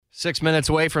6 minutes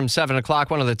away from 7 o'clock,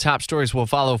 one of the top stories we'll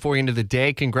follow for you into the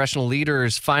day. Congressional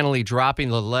leaders finally dropping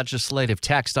the legislative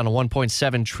text on a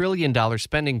 $1.7 trillion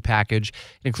spending package.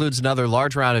 It includes another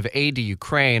large round of aid to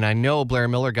Ukraine. I know Blair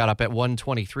Miller got up at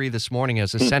 1:23 this morning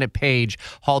as the Senate page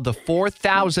hauled the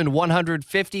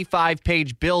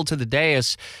 4,155-page bill to the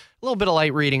dais. A little bit of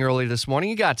light reading early this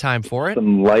morning. You got time for it.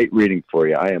 Some light reading for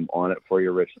you. I am on it for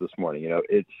you, Rich, this morning.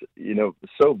 It's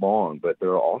so long, but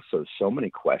there are also so many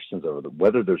questions over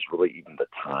whether there's really even the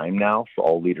time now for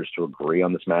all leaders to agree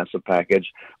on this massive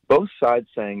package. Both sides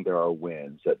saying there are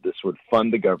wins, that this would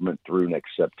fund the government through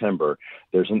next September.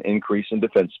 There's an increase in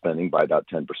defense spending by about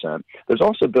 10%. There's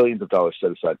also billions of dollars set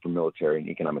aside for military and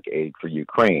economic aid for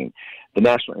Ukraine. The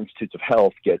National Institutes of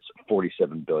Health gets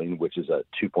 $47 billion, which is a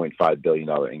 $2.5 billion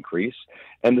increase.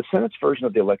 And the Senate's version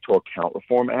of the Electoral Count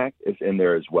Reform Act is in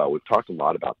there as well. We've talked a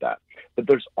lot about that. But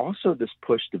there's also this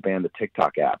push to ban the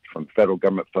TikTok app from federal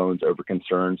government phones over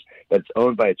concerns that it's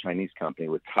owned by a Chinese company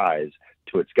with ties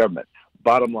to its government.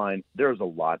 Bottom line, there's a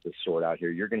lot to sort out here.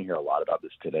 You're going to hear a lot about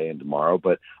this today and tomorrow.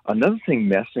 But another thing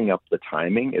messing up the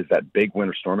timing is that big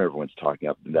winter storm everyone's talking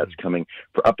about that's coming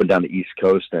for up and down the East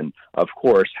Coast. And, of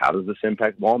course, how does this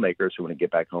impact lawmakers who want to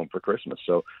get back home for Christmas?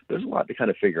 So there's a lot to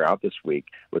kind of figure out this week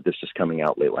with this just coming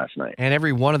out late last night. And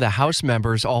every one of the House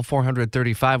members, all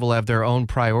 435, will have their own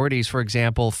priorities. For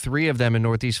example, 3 of them in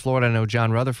Northeast Florida. I know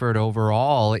John Rutherford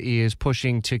overall is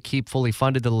pushing to keep fully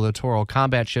funded the littoral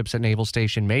combat ships at Naval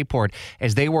Station Mayport.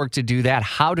 As they work to do that,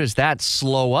 how does that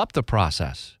slow up the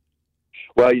process?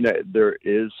 Well, there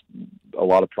is a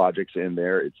lot of projects in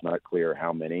there. It's not clear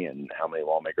how many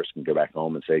lawmakers can go back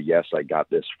home and say, yes, I got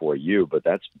this for you. But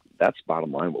that's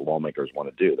bottom line what lawmakers want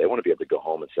to do. They want to be able to go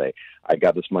home and say, I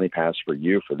got this money passed for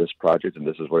you for this project, and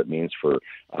this is what it means for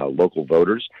local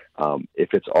voters. If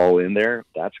it's all in there,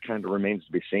 that's kind of remains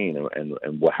to be seen. And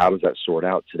how does that sort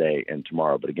out today and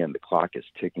tomorrow? But again, the clock is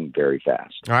ticking very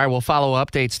fast. All right, we'll follow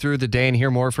updates through the day and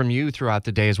hear more from you throughout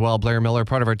the day as well. Blair Miller,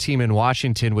 part of our team in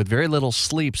Washington, with very little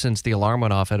sleep since the alarm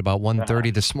went off at about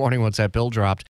 1:30 this morning once that bill dropped.